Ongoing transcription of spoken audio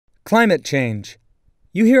Climate change.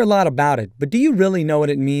 You hear a lot about it, but do you really know what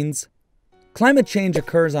it means? Climate change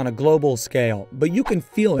occurs on a global scale, but you can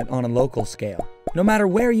feel it on a local scale, no matter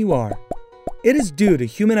where you are. It is due to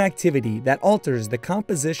human activity that alters the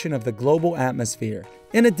composition of the global atmosphere,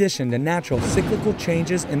 in addition to natural cyclical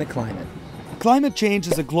changes in the climate. Climate change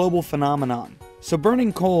is a global phenomenon, so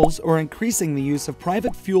burning coals or increasing the use of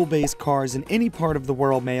private fuel-based cars in any part of the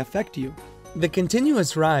world may affect you. The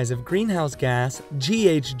continuous rise of greenhouse gas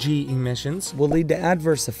 (GHG) emissions Will lead to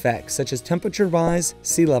adverse effects such as temperature rise,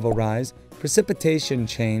 sea level rise, precipitation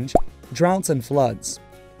change, droughts and floods,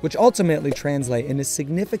 which ultimately translate into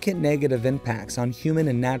significant negative impacts on human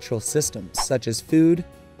and natural systems such as food,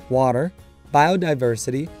 water,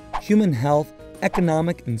 biodiversity, human health,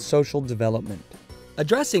 economic and social development.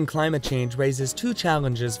 Addressing climate change raises two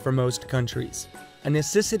challenges for most countries: a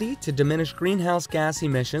necessity to diminish greenhouse gas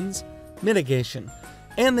emissions, mitigation,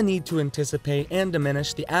 and the need to anticipate and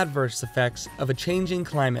diminish the adverse effects of a changing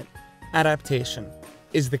climate, adaptation.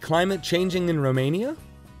 Is the climate changing in Romania?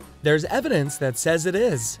 There's evidence that says it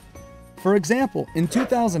is. For example, in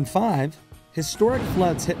 2005, historic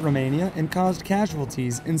floods hit Romania and caused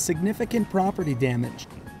casualties and significant property damage.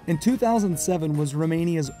 In 2007 was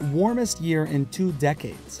Romania's warmest year in 2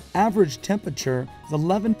 decades. Average temperature was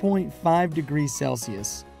 11.5 degrees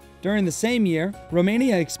Celsius. During the same year,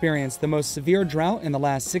 Romania experienced the most severe drought in the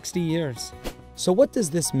last 60 years. So what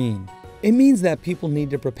does this mean? It means that people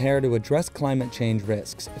need to prepare to address climate change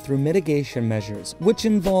risks through mitigation measures, which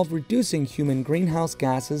involve reducing human greenhouse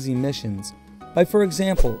gases emissions by, for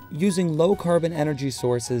example, using low-carbon energy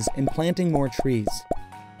sources and planting more trees.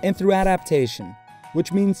 And through adaptation,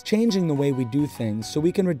 which means changing the way we do things so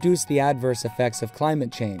we can reduce the adverse effects of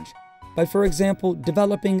climate change by, for example,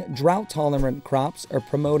 developing drought-tolerant crops or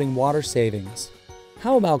promoting water savings.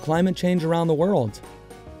 How about climate change around the world?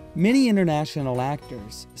 Many international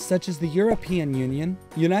actors, such as the European Union,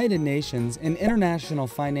 United Nations, and international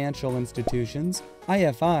financial institutions,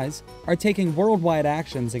 IFIs, are taking worldwide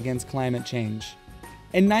actions against climate change.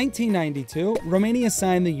 In 1992, Romania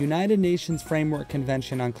signed the United Nations Framework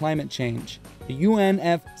Convention on Climate Change, the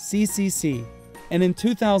UNFCCC, and in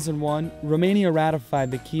 2001, Romania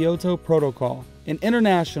ratified the Kyoto Protocol, an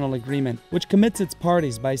international agreement which commits its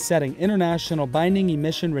parties by setting international binding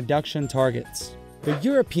emission reduction targets. The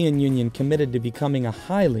European Union committed to becoming a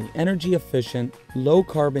highly energy-efficient,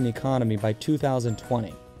 low-carbon economy by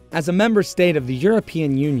 2020. As a member state of the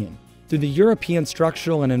European Union, through the European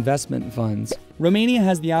Structural and Investment Funds, Romania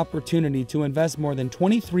has the opportunity to invest more than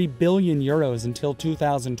 23 billion euros until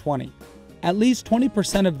 2020. At least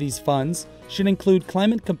 20% of these funds should include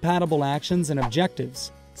climate-compatible actions and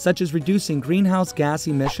objectives, such as reducing greenhouse gas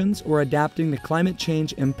emissions or adapting to climate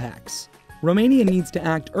change impacts. Romania needs to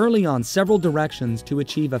act early on several directions to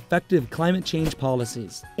achieve effective climate change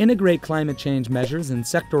policies, integrate climate change measures and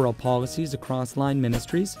sectoral policies across line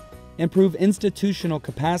ministries, improve institutional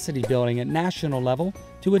capacity building at national level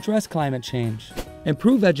to address climate change,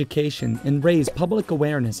 improve education and raise public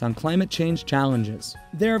awareness on climate change challenges.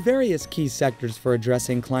 There are various key sectors for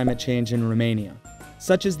addressing climate change in Romania,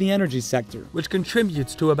 such as the energy sector, which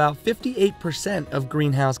contributes to about 58% of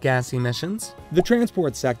greenhouse gas emissions, the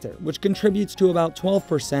transport sector, which contributes to about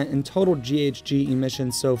 12% in total GHG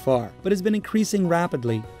emissions so far, but has been increasing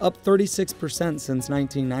rapidly, up 36% since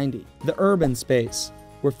 1990, the urban space,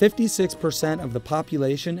 where 56% of the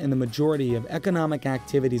population and the majority of economic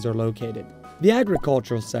activities are located, the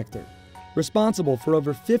agricultural sector, responsible for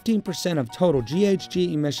over 15% of total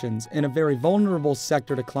GHG emissions and a very vulnerable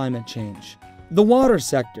sector to climate change. The water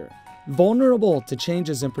sector, vulnerable to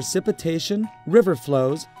changes in precipitation, river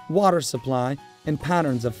flows, water supply, and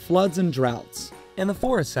patterns of floods and droughts. And the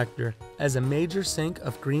forest sector as a major sink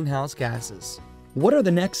of greenhouse gases. What are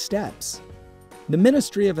the next steps? The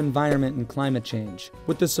Ministry of Environment and Climate Change,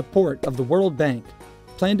 with the support of the World Bank,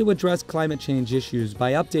 plan to address climate change issues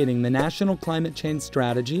by updating the National Climate Change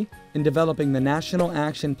Strategy and developing the National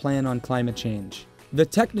Action Plan on Climate Change. The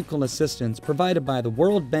technical assistance provided by the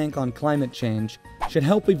World Bank on climate change should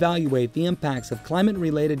help evaluate the impacts of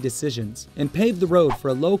climate-related decisions and pave the road for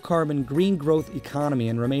a low-carbon green growth economy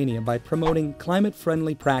in Romania by promoting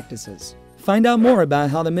climate-friendly practices. Find out more about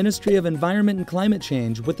how the Ministry of Environment and Climate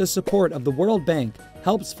Change, with the support of the World Bank,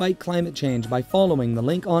 helps fight climate change by following the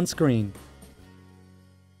link on screen.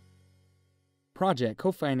 Project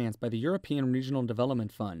co-financed by the European Regional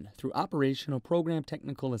Development Fund through Operational Program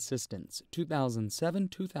Technical Assistance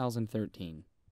 2007-2013.